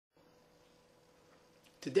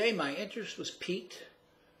Today my interest was piqued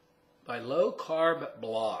by Low Carb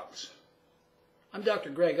Blogs. I'm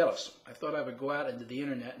Dr. Greg Ellis. I thought I would go out into the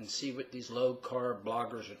internet and see what these low carb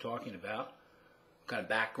bloggers are talking about, what kind of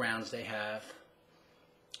backgrounds they have,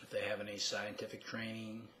 if they have any scientific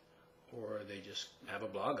training, or they just have a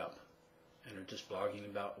blog up and are just blogging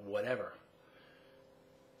about whatever.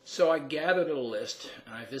 So I gathered a list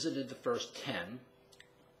and I visited the first 10.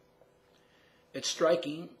 It's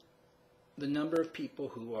striking the number of people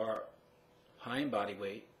who are high in body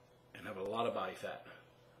weight and have a lot of body fat.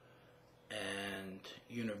 And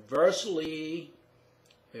universally,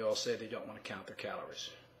 they all say they don't want to count their calories.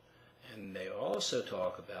 And they also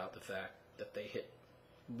talk about the fact that they hit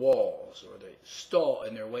walls or they stall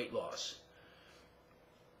in their weight loss.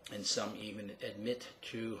 And some even admit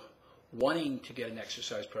to wanting to get an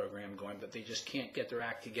exercise program going, but they just can't get their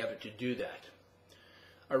act together to do that.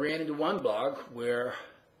 I ran into one blog where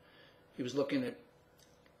he was looking at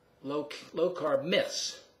low carb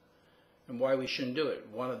myths and why we shouldn't do it.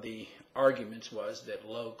 One of the arguments was that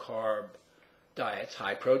low carb diets,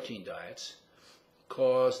 high protein diets,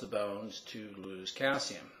 cause the bones to lose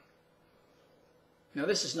calcium. Now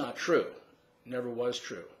this is not true, never was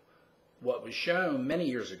true. What was shown many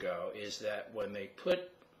years ago is that when they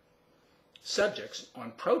put subjects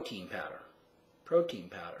on protein powder,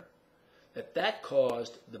 that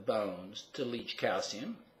caused the bones to leach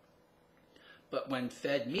calcium. But when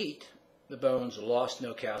fed meat, the bones lost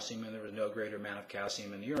no calcium and there was no greater amount of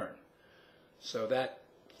calcium in the urine. So that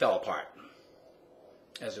fell apart,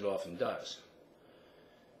 as it often does.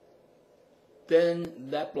 Then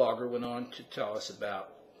that blogger went on to tell us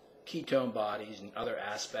about ketone bodies and other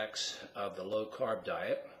aspects of the low carb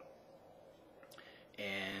diet.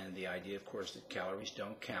 And the idea, of course, that calories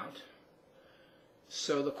don't count.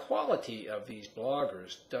 So the quality of these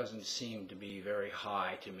bloggers doesn't seem to be very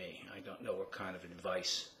high to me. I don't know what kind of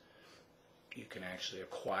advice you can actually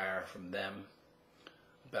acquire from them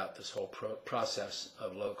about this whole process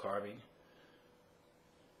of low carbing.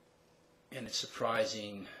 And it's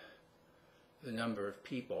surprising the number of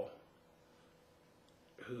people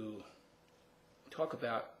who talk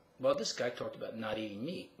about, well, this guy talked about not eating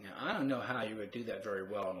meat. Now, I don't know how you would do that very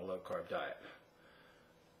well on a low carb diet.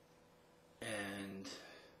 And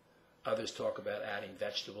others talk about adding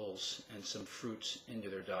vegetables and some fruits into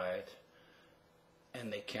their diet,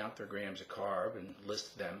 and they count their grams of carb and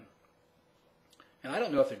list them. And I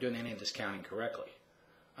don't know if they're doing any of this counting correctly.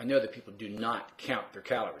 I know that people do not count their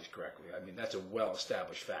calories correctly. I mean, that's a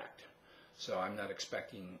well-established fact. So I'm not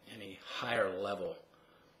expecting any higher level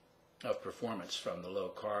of performance from the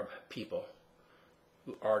low carb people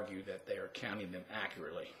who argue that they are counting them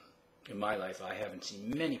accurately. In my life, I haven't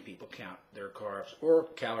seen many people count their carbs or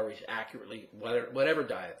calories accurately, whatever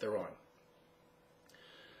diet they're on.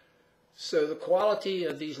 So the quality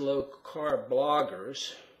of these low carb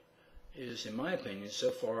bloggers is, in my opinion, so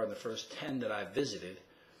far in the first 10 that I've visited,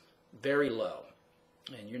 very low.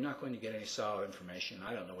 And you're not going to get any solid information.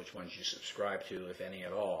 I don't know which ones you subscribe to, if any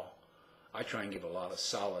at all. I try and give a lot of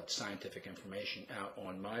solid scientific information out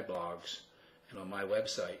on my blogs and on my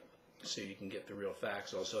website, so you can get the real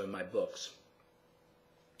facts, also in my books.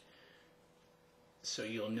 So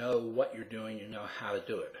you'll know what you're doing, you know how to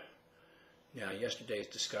do it. Now, yesterday's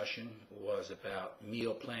discussion was about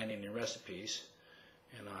meal planning and recipes,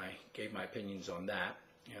 and I gave my opinions on that,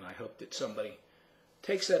 and I hope that somebody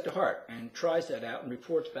takes that to heart and tries that out and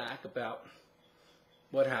reports back about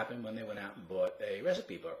what happened when they went out and bought a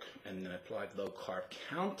recipe book and then applied low carb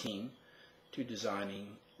counting to designing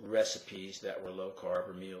recipes that were low carb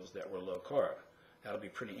or meals that were low carb. That'll be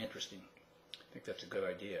pretty interesting. I think that's a good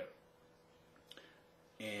idea.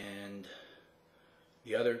 And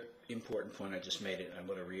the other important point I just made, and I'm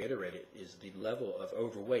going to reiterate it, is the level of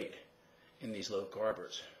overweight in these low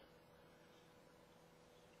carbers,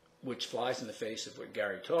 which flies in the face of what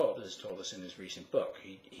Gary told us in his recent book.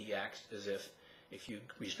 He acts as if you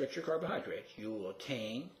restrict your carbohydrates, you will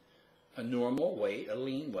attain a normal weight, a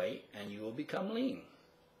lean weight, and you will become lean.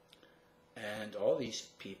 And all these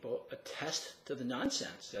people attest to the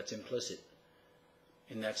nonsense that's implicit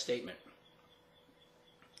in that statement.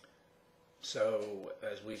 So,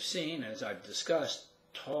 as we've seen, as I've discussed,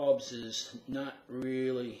 Taubes is not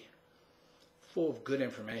really full of good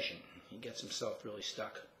information. He gets himself really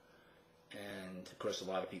stuck. And, of course, a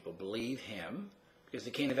lot of people believe him because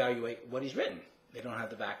they can't evaluate what he's written. They don't have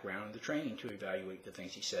the background and the training to evaluate the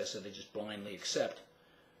things he says, so they just blindly accept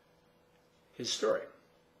his story.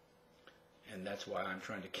 And that's why I'm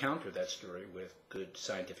trying to counter that story with good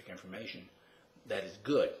scientific information that is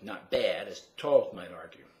good, not bad, as Taubes might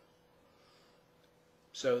argue.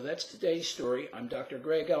 So that's today's story. I'm Dr.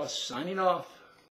 Greg Ellis, signing off.